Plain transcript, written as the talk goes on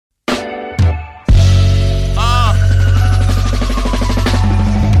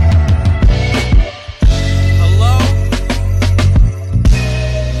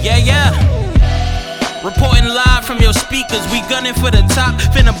speakers. We gunning for the top,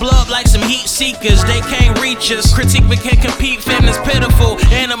 finna blow up like some heat seekers. They can't reach us, critique but can't compete. Feelings pitiful,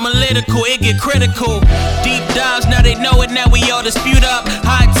 analytical, it get critical. Deep dives, now they know it, now we all dispute up.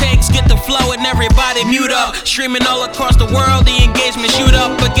 High takes, get the flow and everybody mute up. Streaming all across the world, the engagement shoot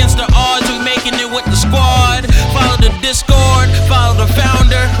up. Against the odds, we making it with the squad. Follow the Discord, follow the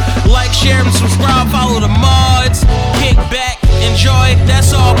founder. Like, share, and subscribe, follow the mods. Kick back, enjoy,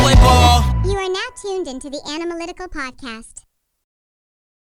 that's all, play ball. You are now tuned into the Animalytical Podcast.